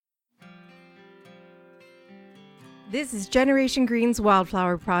This is Generation Green's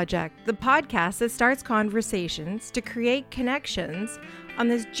Wildflower Project, the podcast that starts conversations to create connections on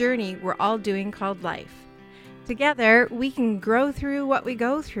this journey we're all doing called life. Together, we can grow through what we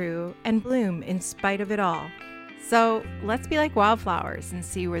go through and bloom in spite of it all. So let's be like wildflowers and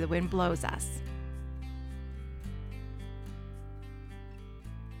see where the wind blows us.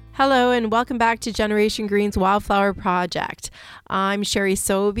 Hello and welcome back to Generation Green's Wildflower Project. I'm Sherry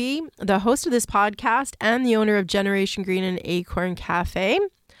Sobey, the host of this podcast and the owner of Generation Green and Acorn Cafe.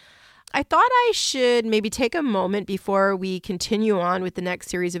 I thought I should maybe take a moment before we continue on with the next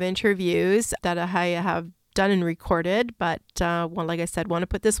series of interviews that I have done and recorded, but like I said, want to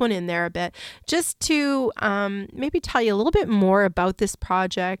put this one in there a bit just to maybe tell you a little bit more about this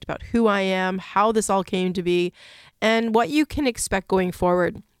project, about who I am, how this all came to be, and what you can expect going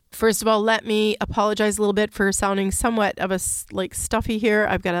forward. First of all, let me apologize a little bit for sounding somewhat of a stuffy here.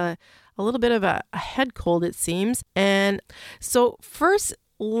 I've got a little bit of a head cold, it seems. And so first,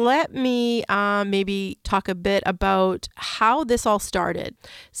 let me maybe talk a bit about how this all started.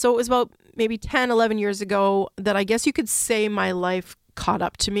 So it was about maybe 10, 11 years ago that I guess you could say my life caught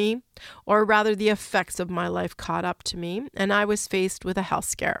up to me, or rather the effects of my life caught up to me, and I was faced with a health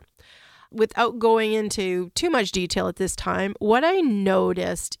scare. Without going into too much detail at this time, what I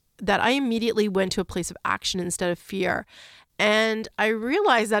noticed that I immediately went to a place of action instead of fear. And I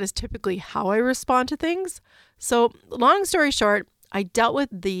realized that is typically how I respond to things. So long story short, I dealt with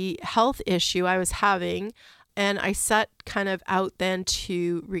the health issue I was having, and I set kind of out then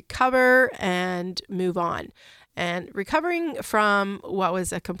to recover and move on. And recovering from what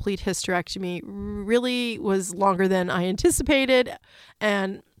was a complete hysterectomy really was longer than I anticipated,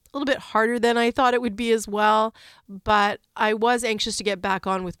 and a little bit harder than I thought it would be as well, but I was anxious to get back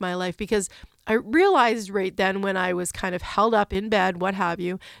on with my life because I realized right then when I was kind of held up in bed, what have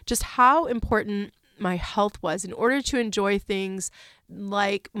you, just how important my health was in order to enjoy things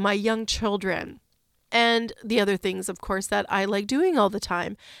like my young children and the other things, of course, that I like doing all the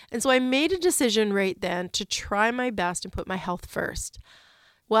time. And so I made a decision right then to try my best and put my health first.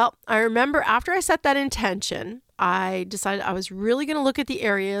 Well, I remember after I set that intention, I decided I was really going to look at the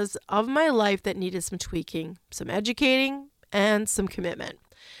areas of my life that needed some tweaking, some educating, and some commitment.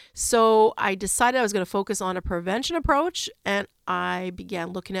 So I decided I was going to focus on a prevention approach, and I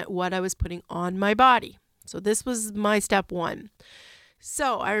began looking at what I was putting on my body. So this was my step one.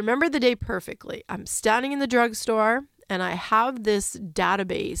 So I remember the day perfectly. I'm standing in the drugstore, and I have this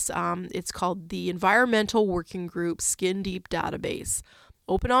database. It's called the Environmental Working Group Skin Deep Database.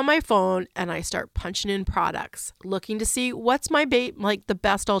 Open on my phone and I start punching in products, looking to see what's the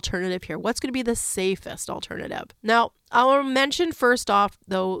best alternative here. What's going to be the safest alternative? Now, I'll mention first off,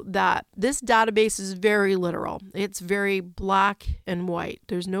 though, that this database is very literal. It's very black and white.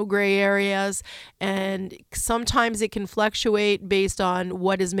 There's no gray areas, and sometimes it can fluctuate based on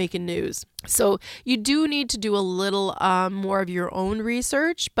what is making news. So you do need to do a little more of your own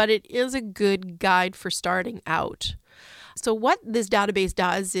research, but it is a good guide for starting out. So what this database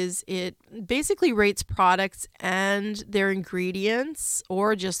does is it basically rates products and their ingredients,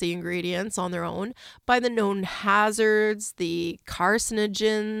 or just the ingredients on their own, by the known hazards, the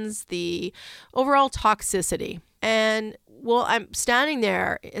carcinogens, the overall toxicity. And well, I'm standing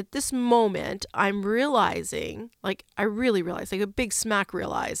there at this moment, I'm realizing, I really realized, a big smack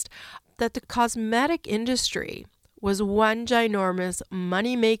realized, that the cosmetic industry was one ginormous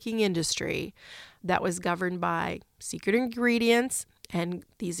money-making industry that was governed by secret ingredients, and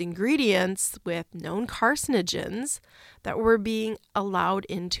these ingredients with known carcinogens that were being allowed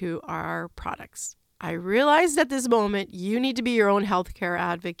into our products. I realized at this moment you need to be your own healthcare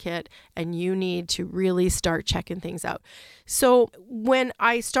advocate, and you need to really start checking things out. So when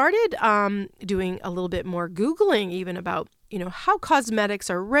I started doing a little bit more Googling even about how cosmetics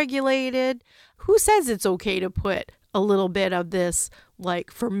are regulated, who says it's okay to put a little bit of this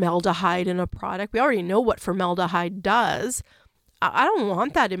formaldehyde in a product? We already know what formaldehyde does. I don't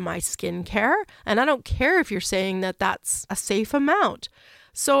want that in my skincare, and I don't care if you're saying that that's a safe amount.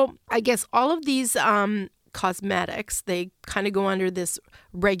 So I guess all of these cosmetics, they kind of go under this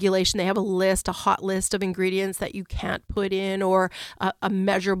regulation. They have a hot list of ingredients that you can't put in, or a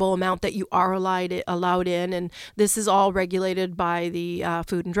measurable amount that you are allowed in. And this is all regulated by the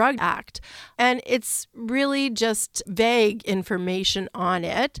Food and Drug Act. And it's really just vague information on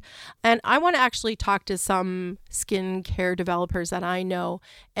it. And I want to actually talk to some skincare developers that I know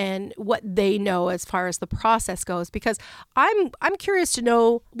and what they know as far as the process goes, because I'm curious to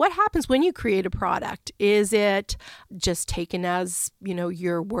know what happens when you create a product. Is it just taken as,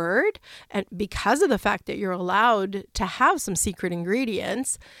 your word? And because of the fact that you're allowed to have some secret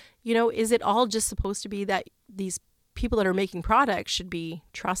ingredients, is it all just supposed to be that these people that are making products should be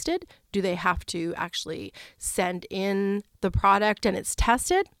trusted? Do they have to actually send in the product and it's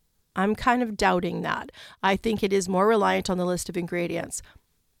tested? I'm kind of doubting that. I think it is more reliant on the list of ingredients.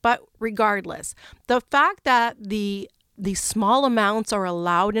 But regardless, the fact that the small amounts are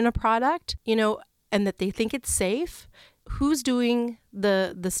allowed in a product, and that they think it's safe, who's doing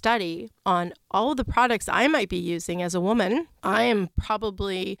the study on all of the products I might be using as a woman? I am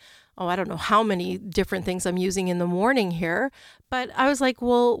probably, I don't know how many different things I'm using in the morning here. But I was like,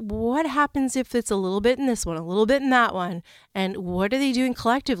 well, what happens if it's a little bit in this one, a little bit in that one? And what are they doing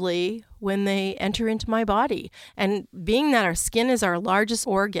collectively when they enter into my body? And being that our skin is our largest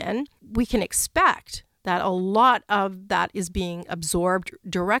organ, we can expect that a lot of that is being absorbed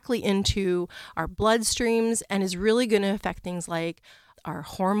directly into our bloodstreams and is really going to affect things like our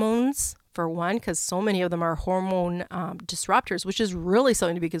hormones, for one, because so many of them are hormone disruptors, which is really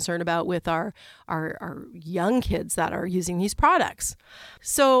something to be concerned about with our young kids that are using these products.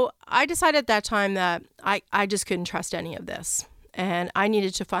 So I decided at that time that I just couldn't trust any of this. And I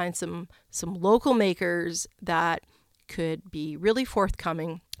needed to find some local makers that could be really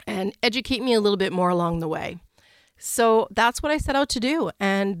forthcoming and educate me a little bit more along the way. So that's what I set out to do.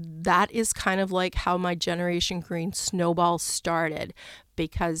 And that is kind of like how my Generation Green snowball started.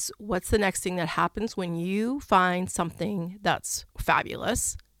 Because what's the next thing that happens when you find something that's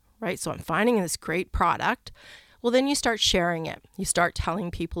fabulous, right? So I'm finding this great product. Well, then you start sharing it. You start telling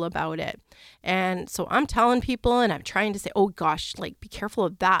people about it. And so I'm telling people and I'm trying to say, oh gosh, like be careful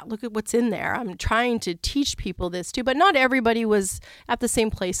of that. Look at what's in there. I'm trying to teach people this too, but not everybody was at the same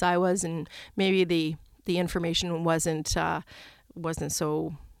place I was. And maybe the information wasn't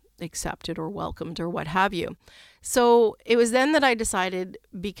so accepted or welcomed or what have you. So it was then that I decided,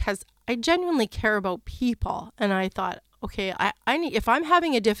 because I genuinely care about people, and I thought, okay, I need, if I'm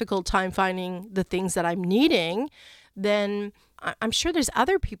having a difficult time finding the things that I'm needing, then I'm sure there's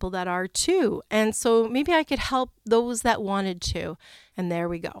other people that are too. And so maybe I could help those that wanted to. And there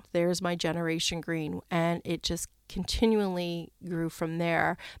we go. There's my Generation Green. And it just continually grew from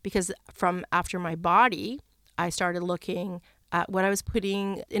there, because from after my body, I started looking at what I was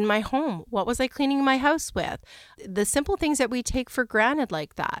putting in my home. What was I cleaning my house with? The simple things that we take for granted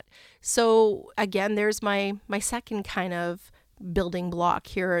like that. So again, there's my second kind of building block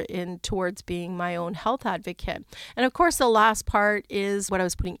here towards being my own health advocate. And of course, the last part is what I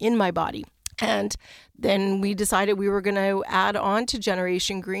was putting in my body. And then we decided we were going to add on to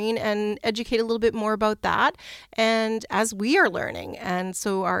Generation Green and educate a little bit more about that. And as we are learning, and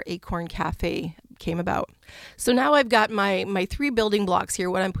so our Acorn Cafe came about. So now I've got my 3 building blocks here,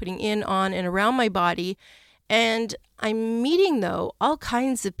 what I'm putting in, on, and around my body. And I'm meeting, though, all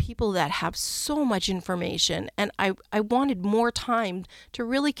kinds of people that have so much information. And I wanted more time to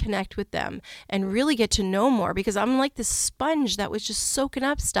really connect with them and really get to know more, because I'm like this sponge that was just soaking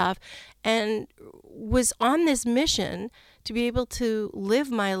up stuff and was on this mission to be able to live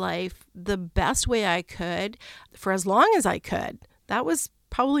my life the best way I could for as long as I could. That was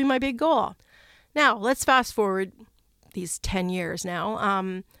probably my big goal. Now, let's fast forward these 10 years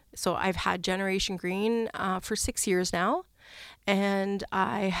now. So I've had Generation Green for 6 years now, and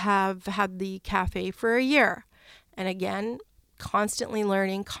I have had the cafe for a year. And again, constantly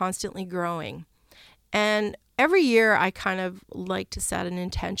learning, constantly growing. And every year I kind of like to set an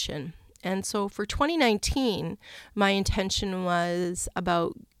intention. And so for 2019, my intention was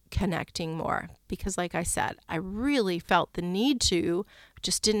about connecting more, because like I said, I really felt the need to,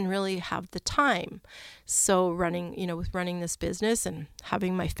 just didn't really have the time. So with running this business and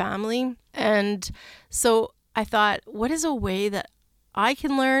having my family. And so I thought, what is a way that I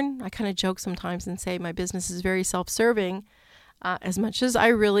can learn? I kind of joke sometimes and say my business is very self-serving. As much as I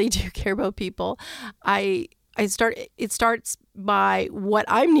really do care about people, it starts by what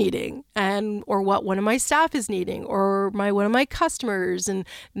I'm needing or what one of my staff is needing, or one of my customers, and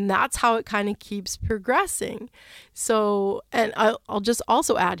that's how it kind of keeps progressing. So, and I'll just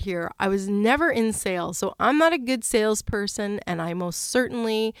also add here, I was never in sales, so I'm not a good salesperson, and I most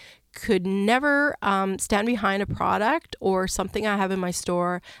certainly could never stand behind a product or something I have in my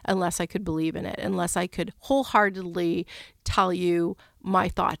store unless I could believe in it, unless I could wholeheartedly tell you my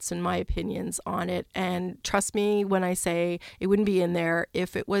thoughts and my opinions on it. And trust me when I say it wouldn't be in there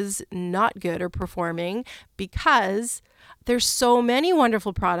if it was not good or performing, because there's so many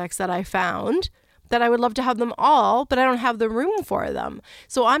wonderful products that I found that I would love to have them all, but I don't have the room for them.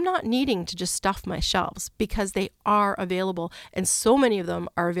 So I'm not needing to just stuff my shelves, because they are available, and so many of them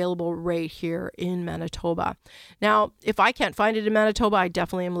are available right here in Manitoba. Now, if I can't find it in Manitoba, I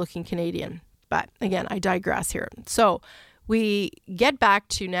definitely am looking Canadian. But again, I digress here. So we get back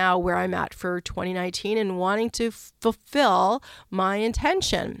to now where I'm at for 2019 and wanting to fulfill my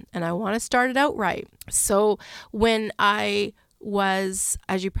intention. And I want to start it out right. So when I was,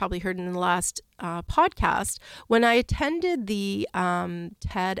 as you probably heard in the last podcast, when I attended the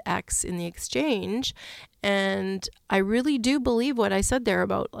TEDx in the Exchange, and I really do believe what I said there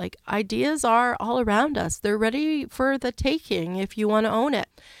about like ideas are all around us. They're ready for the taking if you want to own it.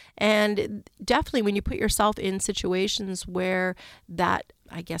 And definitely when you put yourself in situations where that,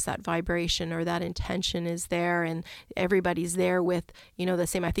 I guess, that vibration or that intention is there and everybody's there with, the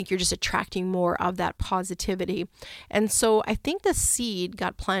same, I think you're just attracting more of that positivity. And so I think the seed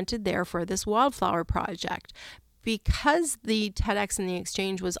got planted there for this wildflower project, because the TEDx and the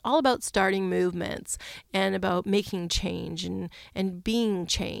Exchange was all about starting movements and about making change and being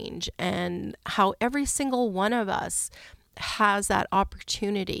change, and how every single one of us has that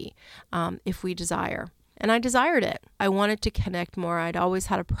opportunity if we desire. And I desired it. I wanted to connect more. I'd always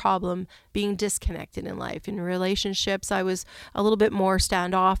had a problem being disconnected in life. In relationships, I was a little bit more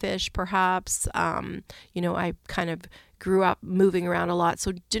standoffish, perhaps. I kind of grew up moving around a lot,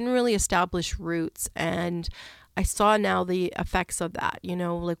 so didn't really establish roots. And I saw now the effects of that,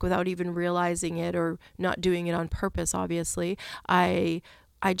 like without even realizing it or not doing it on purpose, obviously.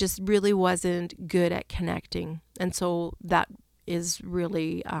 I just really wasn't good at connecting. And so that is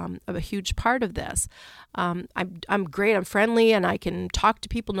really a huge part of this. I'm great, I'm friendly, and I can talk to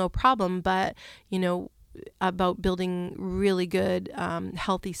people, no problem. But, about building really good,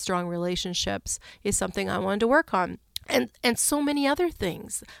 healthy, strong relationships is something I wanted to work on. And so many other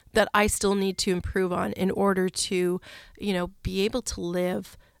things that I still need to improve on in order to, be able to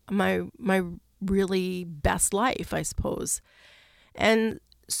live my really best life, I suppose. And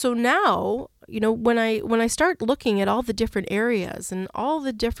so now, when I start looking at all the different areas and all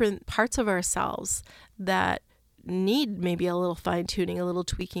the different parts of ourselves that need maybe a little fine-tuning, a little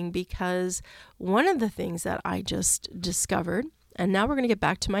tweaking, because one of the things that I just discovered, and now we're going to get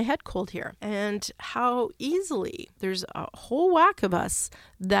back to my head cold here, and how easily there's a whole whack of us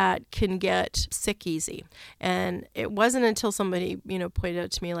that can get sick easy. And it wasn't until somebody, pointed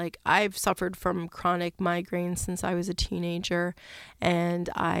out to me, like, I've suffered from chronic migraines since I was a teenager. And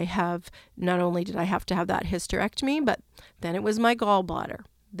not only did I have to have that hysterectomy, but then it was my gallbladder.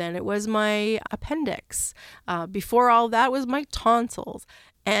 Then it was my appendix. Before all that was my tonsils.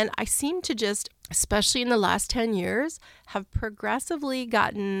 And I seem to just, especially in the last 10 years, have progressively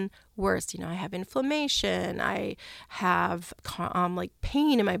gotten worse. I have inflammation. I have like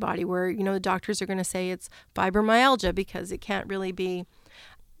pain in my body where, the doctors are going to say it's fibromyalgia because it can't really be,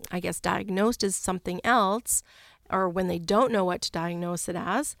 I guess, diagnosed as something else, or when they don't know what to diagnose it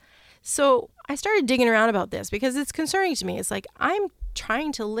as. So I started digging around about this because it's concerning to me. It's like, I'm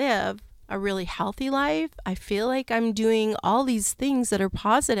trying to live a really healthy life. I feel like I'm doing all these things that are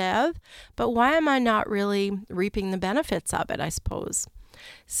positive, but why am I not really reaping the benefits of it, I suppose?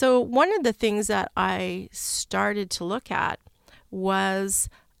 So one of the things that I started to look at was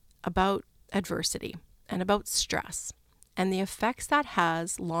about adversity and about stress and the effects that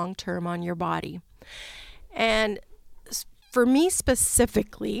has long-term on your body. And for me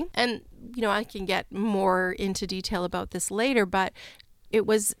specifically, and I can get more into detail about this later, but it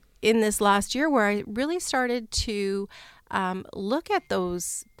was in this last year where I really started to look at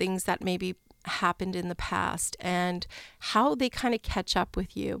those things that maybe happened in the past and how they kind of catch up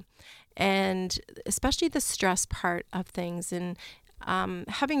with you, and especially the stress part of things. And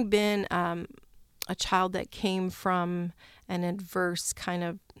having been a child that came from an adverse kind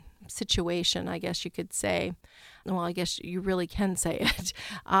of situation, I guess you could say. Well, I guess you really can say it.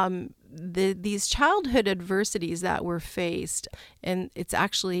 These childhood adversities that were faced, and it's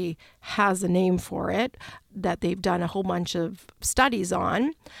actually has a name for it that they've done a whole bunch of studies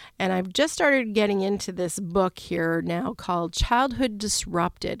on. And I've just started getting into this book here now called Childhood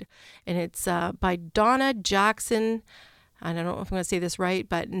Disrupted. And it's by Donna Jackson, I don't know if I'm going to say this right,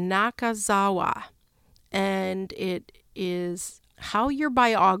 but Nakazawa. And it is how your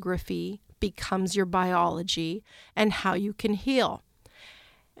biography becomes your biology and how you can heal.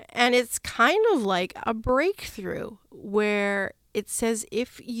 And it's kind of like a breakthrough where it says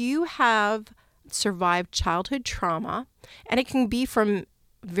if you have survived childhood trauma, and it can be from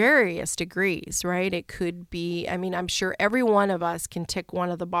various degrees, right? It could be, I'm sure every one of us can tick one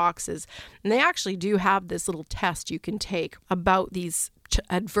of the boxes. And they actually do have this little test you can take about these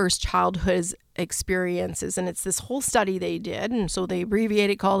adverse childhood experiences. And it's this whole study they did. And so they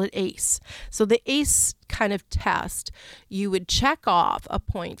abbreviated, called it ACE. So the ACE kind of test, you would check off a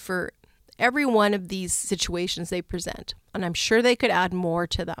point for every one of these situations they present. And I'm sure they could add more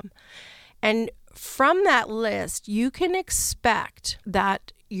to them. And from that list, you can expect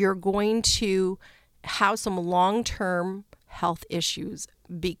that you're going to have some long-term health issues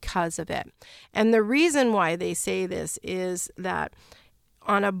because of it. And the reason why they say this is that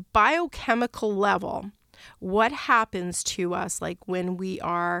on a biochemical level, what happens to us, like when we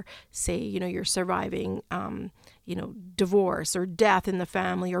are, say, you're surviving, divorce or death in the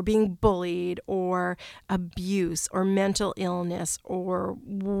family, or being bullied, or abuse, or mental illness, or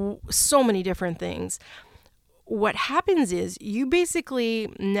so many different things. What happens is you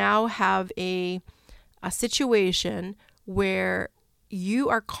basically now have a situation where you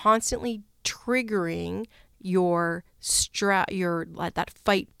are constantly triggering your that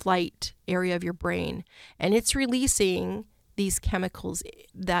fight flight area of your brain, and it's releasing these chemicals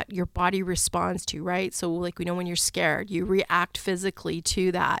that your body responds to, right? So like we know when you're scared, you react physically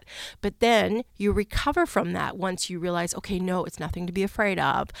to that, but then you recover from that once you realize, okay, no, it's nothing to be afraid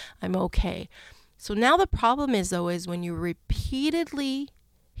of. I'm okay. So now the problem is when you repeatedly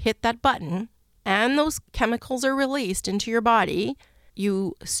hit that button and those chemicals are released into your body,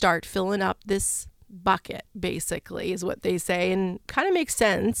 you start filling up this bucket, basically, is what they say, and kind of makes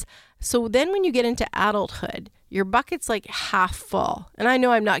sense. So then when you get into adulthood, your bucket's like half full. And I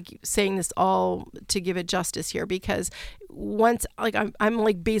know I'm not saying this all to give it justice here, because once, like, I'm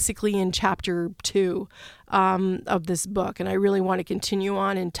like basically in chapter 2 of this book, and I really want to continue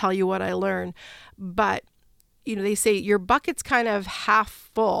on and tell you what I learned. But, they say your bucket's kind of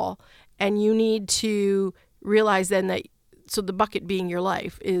half full, and you need to realize then that, so the bucket being your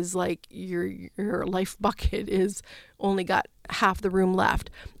life is like your life bucket is only got half the room left.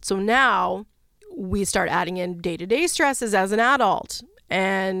 So now we start adding in day-to-day stresses as an adult,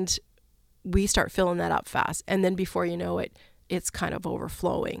 and we start filling that up fast. And then before you know it, it's kind of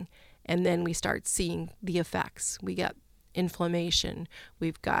overflowing. And then we start seeing the effects. We got inflammation.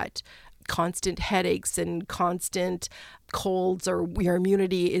 We've got constant headaches and constant colds, or your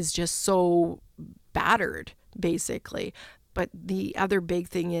immunity is just so battered, basically. But the other big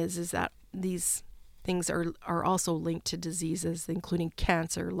thing is that these things are also linked to diseases, including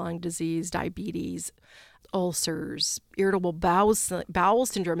cancer, lung disease, diabetes, ulcers. Irritable bowel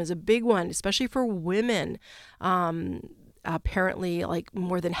syndrome is a big one, especially for women. Apparently, like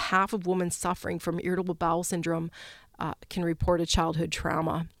more than half of women suffering from irritable bowel syndrome can report a childhood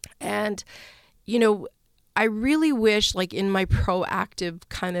trauma. And, I really wish, like in my proactive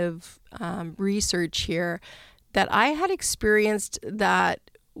kind of research here, that I had experienced that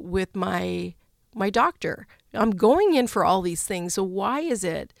with my doctor. I'm going in for all these things. So why is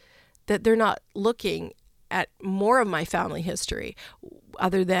it that they're not looking at more of my family history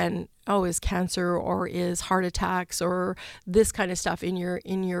other than, is cancer or is heart attacks or this kind of stuff in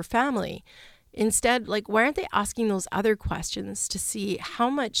your family? Instead, like, why aren't they asking those other questions to see how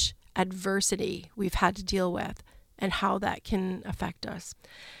much adversity we've had to deal with and how that can affect us?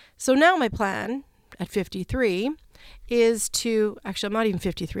 So now my plan at 53 is to, actually, I'm not even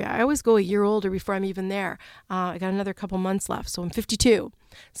 53. I always go a year older before I'm even there. I got another couple months left, so I'm 52.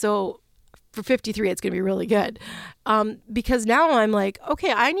 So for 53, it's going to be really good. Because now I'm like,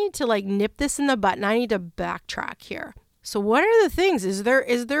 okay, I need to like nip this in the butt, and I need to backtrack here. So what are the things? Is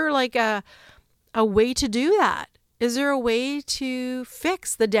there like a way to do that? Is there a way to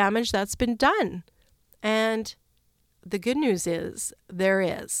fix the damage that's been done? And the good news is there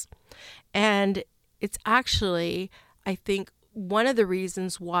is. And it's actually, I think, one of the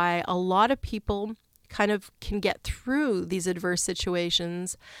reasons why a lot of people kind of can get through these adverse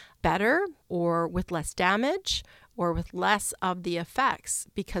situations better, or with less damage, or with less of the effects,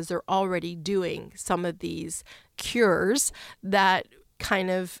 because they're already doing some of these cures that kind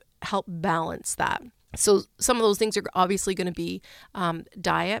of help balance that. So some of those things are obviously going to be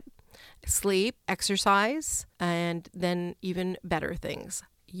diet, sleep, exercise, and then even better things,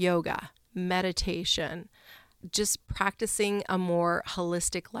 yoga, meditation, just practicing a more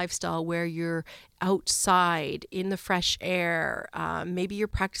holistic lifestyle where you're outside in the fresh air. Maybe you're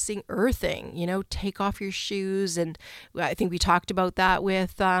practicing earthing, take off your shoes. And I think we talked about that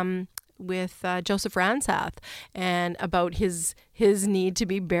with Joseph Ransath, and about his need to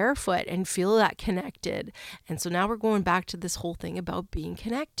be barefoot and feel that connected. And so now we're going back to this whole thing about being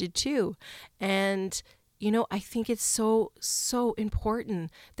connected too. And I think it's so, so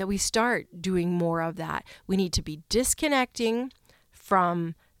important that we start doing more of that. We need to be disconnecting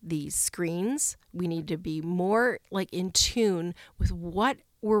from these screens. We need to be more like in tune with what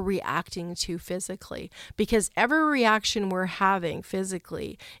we're reacting to physically, because every reaction we're having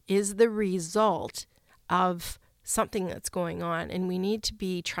physically is the result of something that's going on. And we need to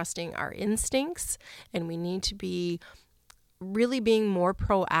be trusting our instincts, and we need to be really being more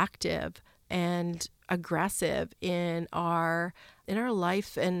proactive and aggressive in our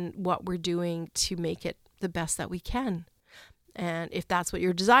life and what we're doing to make it the best that we can. And if that's what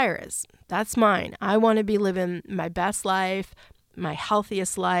your desire is, that's mine. I want to be living my best life, my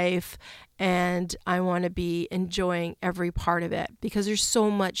healthiest life, and I want to be enjoying every part of it because there's so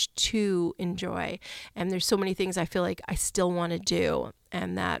much to enjoy. And there's so many things I feel like I still want to do,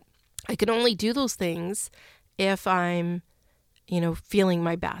 and that I can only do those things if I'm, feeling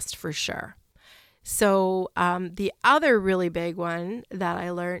my best for sure. So the other really big one that I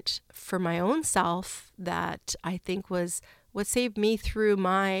learned for my own self that I think was what saved me through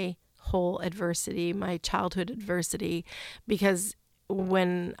my whole adversity, my childhood adversity, because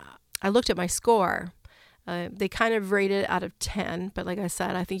when I looked at my score, they kind of rated out of 10, but like I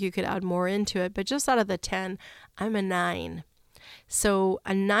said, I think you could add more into it, but just out of the 10, I'm a 9. So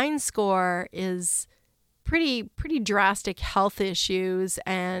a 9 score is pretty drastic health issues,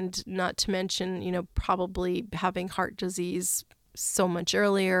 and not to mention, probably having heart disease so much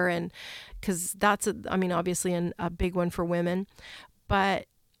earlier, and because that's obviously a big one for women. But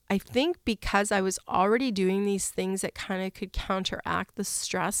I think because I was already doing these things that kind of could counteract the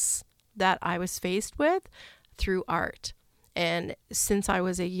stress that I was faced with through art. And since I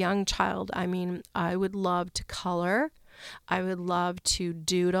was a young child, I would love to color, I would love to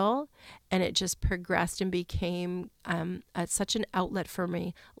doodle, and it just progressed and became such an outlet for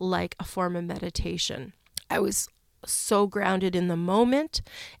me, like a form of meditation. I was so grounded in the moment,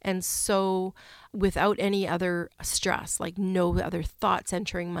 and so without any other stress, like no other thoughts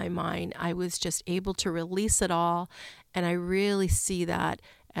entering my mind. I was just able to release it all, and I really see that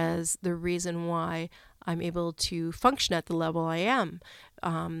as the reason why I'm able to function at the level I am,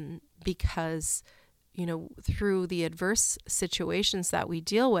 because through the adverse situations that we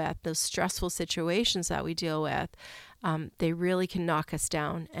deal with, those stressful situations that we deal with, they really can knock us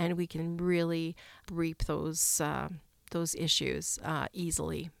down, and we can really reap those issues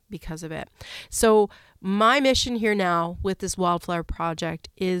easily because of it. So my mission here now with this Wildflower Project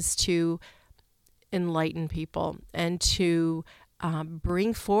is to enlighten people and to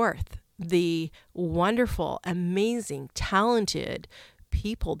bring forth the wonderful, amazing, talented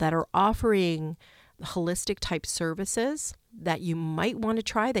people that are offering holistic type services that you might want to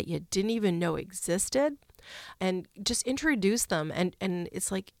try that you didn't even know existed, and just introduce them. And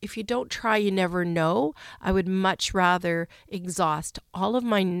it's like, if you don't try, you never know. I would much rather exhaust all of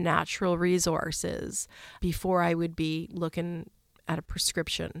my natural resources before I would be looking at a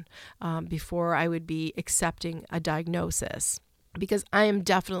prescription, before I would be accepting a diagnosis. Because I am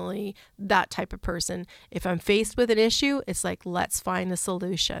definitely that type of person. If I'm faced with an issue, it's like, let's find a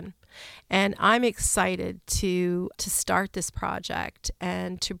solution. And I'm excited to start this project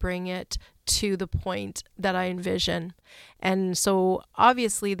and to bring it to the point that I envision. And so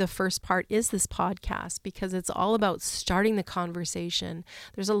obviously the first part is this podcast, because it's all about starting the conversation.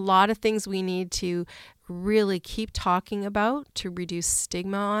 There's a lot of things we need to really keep talking about to reduce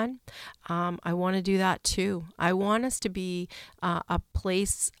stigma on. I want to do that too. I want us to be a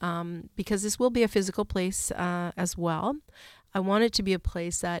place, because this will be a physical place as well. I want it to be a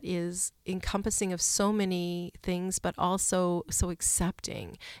place that is encompassing of so many things, but also so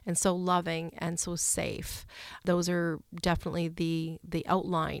accepting and so loving and so safe. Those are definitely the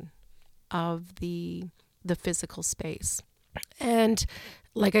outline of the physical space. And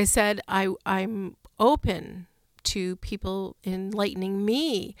like I said, I'm open to people enlightening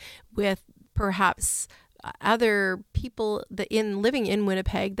me with perhaps other people living in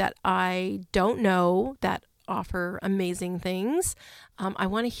Winnipeg that I don't know that offer amazing things. I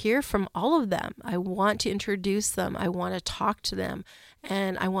want to hear from all of them. I want to introduce them. I want to talk to them.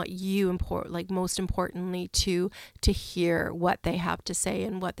 And I want you, most importantly, to hear what they have to say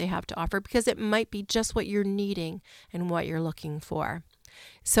and what they have to offer, because it might be just what you're needing and what you're looking for.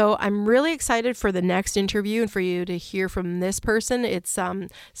 So I'm really excited for the next interview and for you to hear from this person. It's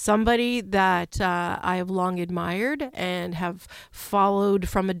somebody that I have long admired and have followed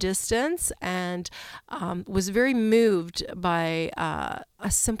from a distance, and was very moved by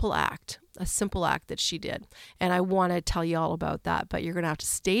a simple act that she did. And I want to tell you all about that, but you're going to have to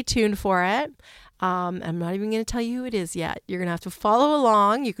stay tuned for it. I'm not even going to tell you who it is yet. You're going to have to follow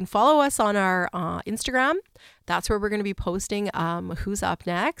along. You can follow us on our Instagram. That's where we're going to be posting who's up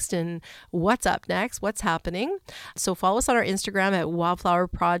next and what's up next, what's happening. So follow us on our Instagram at Wildflower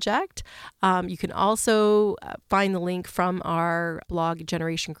Project. You can also find the link from our blog,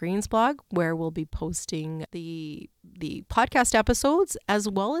 Generation Greens blog, where we'll be posting the podcast episodes as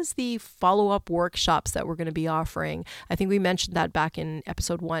well as the follow-up workshops that we're going to be offering. I think we mentioned that back in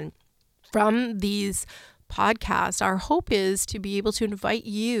episode 1. From these podcasts, our hope is to be able to invite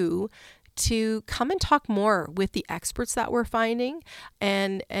you to come and talk more with the experts that we're finding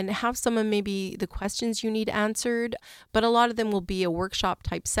and have some of maybe the questions you need answered. But a lot of them will be a workshop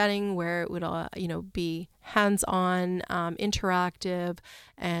type setting where it would, be hands-on, interactive,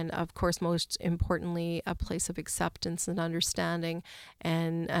 and of course, most importantly, a place of acceptance and understanding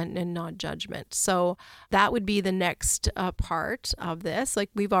and not judgment. So that would be the next part of this.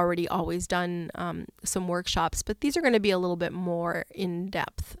 Like we've already always done some workshops, but these are going to be a little bit more in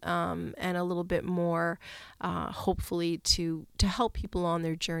depth and a little bit more hopefully to help people on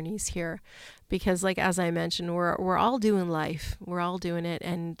their journeys here. Because like, as I mentioned, we're all doing life. We're all doing it.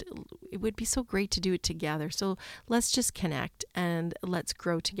 And it would be so great to do it together. So let's just connect and let's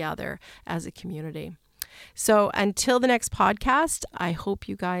grow together as a community. So until the next podcast, I hope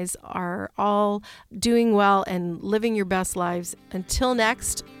you guys are all doing well and living your best lives. Until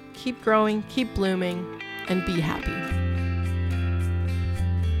next, keep growing, keep blooming, and be happy.